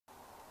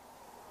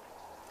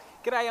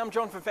G'day, I'm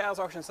John from Fowles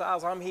Auctions and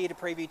Sales. I'm here to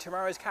preview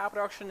tomorrow's carpet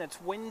auction.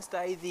 It's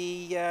Wednesday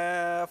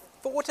the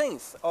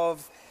 14th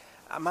of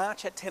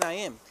March at 10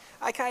 AM.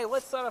 Okay,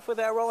 let's start off with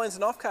our roll-ins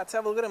and offcuts.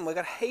 Have a look at them. We've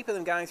got a heap of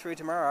them going through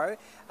tomorrow.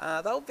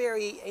 They'll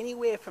vary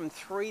anywhere from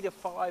 3 to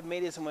 5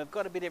 metres, and we've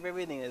got a bit of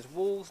everything. There's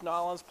wools,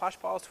 nylons, plush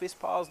piles, twist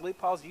piles, loop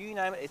piles, you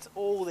name it, it's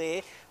all there.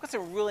 We've got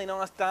some really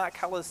nice dark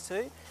colours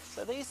too.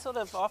 So these sort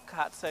of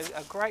offcuts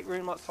are great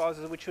room lot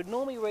sizes, which would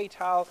normally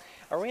retail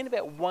around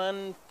about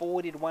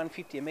 140 to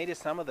 150 a metre,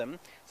 some of them.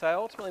 So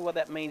ultimately what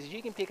that means is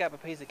you can pick up a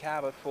piece of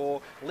carpet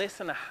for less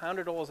than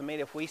 $100 a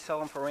metre if we sell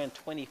them for around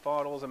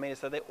 $25 a metre.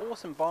 So they're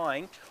awesome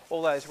buying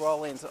all those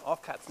roll-ins and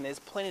offcuts, and there's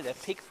plenty to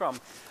pick from.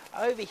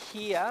 Over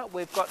here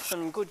we've got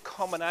some good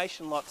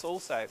combination lots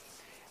also.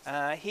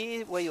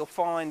 Here where you'll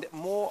find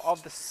more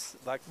of this,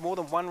 like more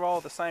than one roll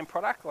of the same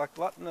product, like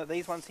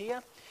these ones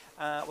here.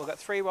 We've got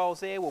 3 rolls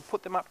there. We'll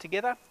put them up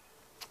together,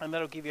 and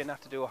that'll give you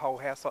enough to do a whole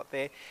house lot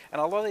there. And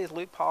a lot of these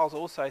loop piles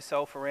also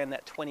sell for around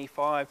that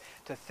 $25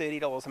 to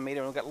 $30 a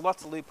metre, and we've got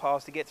lots of loop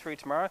piles to get through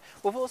tomorrow.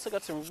 We've also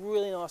got some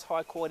really nice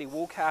high quality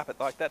wool carpet,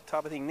 like that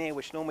type of thing there,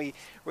 which normally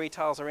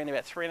retails around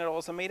about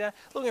 $300 a metre.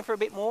 Looking for a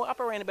bit more, up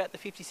around about the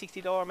 $50,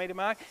 $60 a metre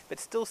mark, but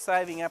still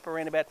saving up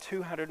around about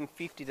 $250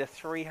 to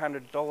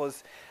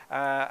 $300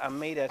 a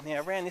metre.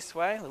 Now around this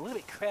way, a little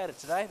bit crowded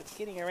today, but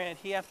getting around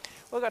here,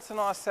 we've got some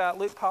nice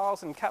loop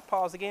piles and cut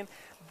piles again.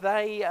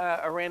 They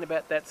are around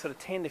about that sort of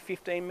 10 to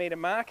 15 metre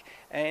mark,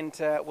 and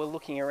we're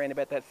looking around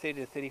about that $30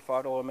 to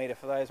 $35 a metre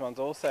for those ones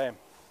also.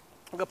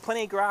 We've got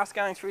plenty of grass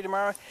going through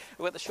tomorrow.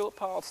 We've got the short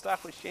piled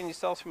stuff, which generally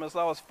sells from as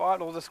low as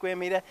 $5 a square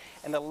metre,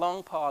 and the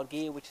long piled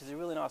gear, which is a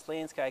really nice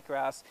landscape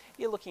grass.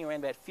 You're looking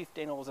around about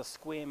 $15 a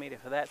square metre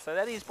for that. So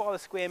that is by the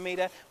square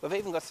metre. We've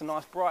even got some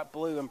nice bright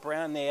blue and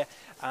brown there,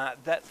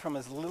 that from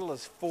as little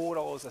as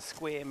 $4 a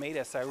square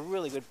metre. So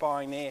really good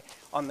buying there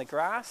on the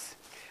grass.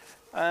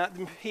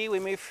 Here we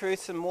move through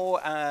some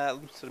more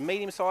sort of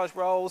medium-sized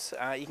rolls.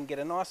 You can get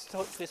a nice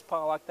twist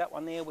pile like that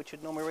one there, which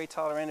would normally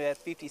retail around about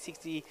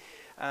 $50,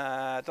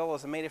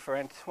 $60 a metre for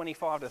around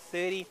 25 to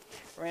 30.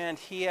 Around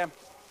here,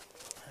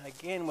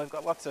 again, we've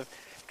got lots of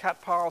cut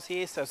piles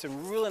here, so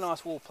some really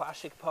nice wool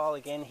plastic pile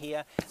again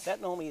here. That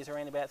normally is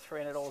around about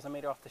 $300 a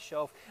metre off the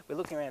shelf. We're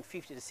looking around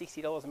 $50 to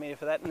 $60 a metre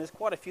for that, and there's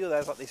quite a few of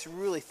those, like this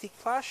really thick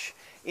plush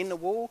in the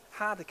wool,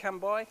 hard to come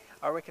by.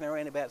 I reckon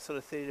around about sort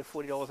of $30 to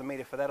 $40 a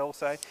metre for that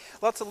also.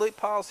 Lots of loop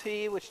piles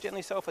here, which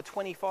generally sell for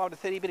 25 to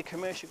 30. Bit of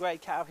commercial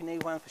grade carpet if you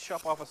need one for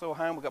shop, office or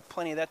home. We've got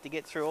plenty of that to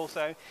get through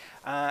also,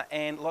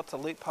 and lots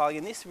of loop pile.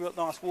 And this real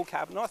nice wool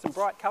carpet, nice and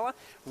bright colour,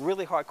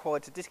 really high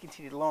quality. It's a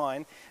discontinued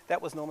line. That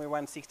was normally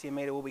 $160 a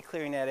metre. We'll be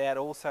clearing that out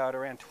also at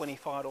around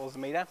 $25 a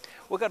metre.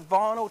 We've got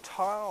vinyl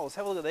tiles.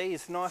 Have a look at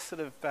these nice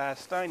sort of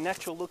stone,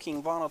 natural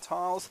looking vinyl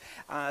tiles.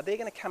 They're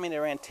going to come in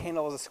around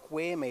 $10 a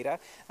square metre.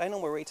 They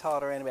normally retail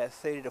at around about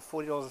 $30 to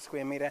 $40 a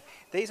square metre.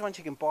 These ones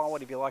you can buy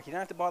whatever you like. You don't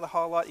have to buy the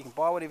highlight. You can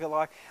buy whatever you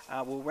like.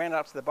 We'll round it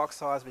up to the box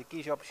size, but it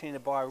gives you opportunity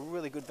to buy a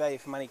really good value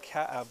for money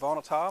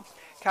vinyl tile.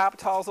 Carpet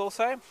tiles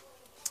also.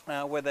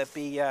 Whether it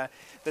be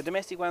the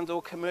domestic ones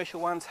or commercial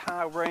ones,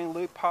 hard ring,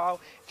 loop pile,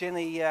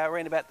 generally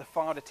around about the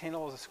 $5 to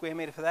 $10 a square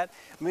metre for that.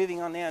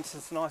 Moving on now into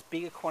some nice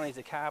bigger quantities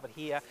of carpet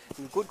here,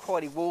 and good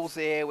quality wools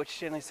there, which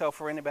generally sell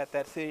for around about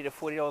that $30 to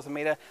 $40 a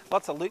metre.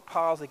 Lots of loop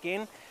piles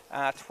again,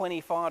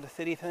 25 to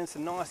 30, and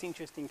some nice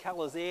interesting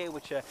colours there,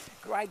 which are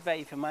great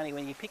value for money.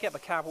 When you pick up a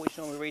carpet which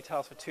normally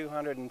retails for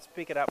 $200 and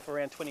pick it up for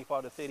around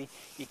 25 to 30,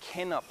 you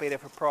cannot beat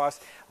it for price.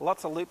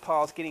 Lots of loop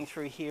piles getting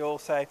through here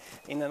also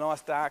in the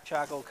nice dark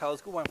charcoal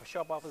colours. Good one for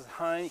shop, office,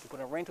 home. You can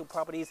put on rental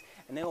properties,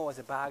 and they're always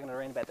a bargain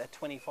around about that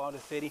 25 to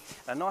 30.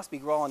 And a nice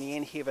big roll on the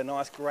end here of a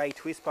nice grey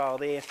twist pile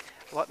there.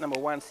 Lot number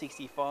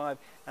 165,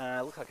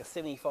 looks like a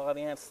 75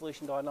 ounce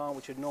solution dyed nylon,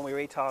 which would normally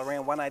retail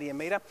around $180 a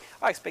metre.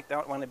 I expect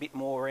that one a bit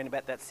more, around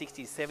about that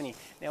 60 to 70.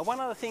 Now one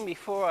other thing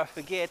before I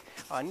forget,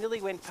 I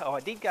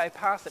did go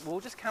past it, but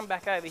we'll just come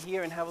back over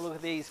here and have a look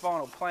at these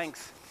vinyl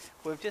planks.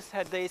 We've just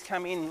had these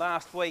come in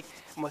last week,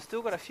 and we've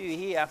still got a few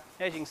here.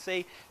 As you can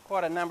see,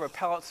 quite a number of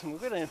pallets, and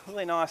we've got a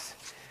really nice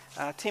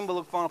timber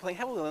look vinyl plank.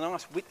 Have a look at the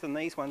nice width on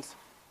these ones.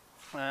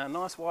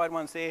 Nice wide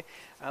ones there.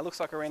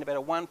 Looks like around about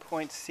a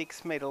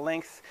 1.6 metre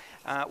length.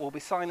 We'll be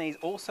selling these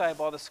also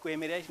by the square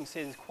metre. As you can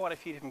see, there's quite a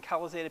few different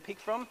colours there to pick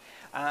from,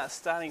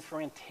 starting for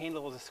around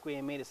 $10 a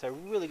square metre. So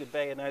really good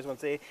value on those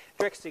ones there.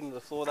 Direct sticking to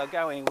the floor, they'll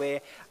go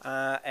anywhere,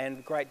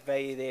 and great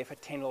value there for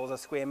 $10 a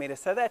square metre.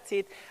 So that's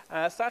it.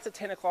 Starts at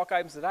 10 o'clock,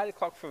 opens at 8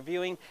 o'clock for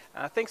viewing.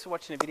 Thanks for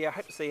watching the video.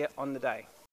 Hope to see you on the day.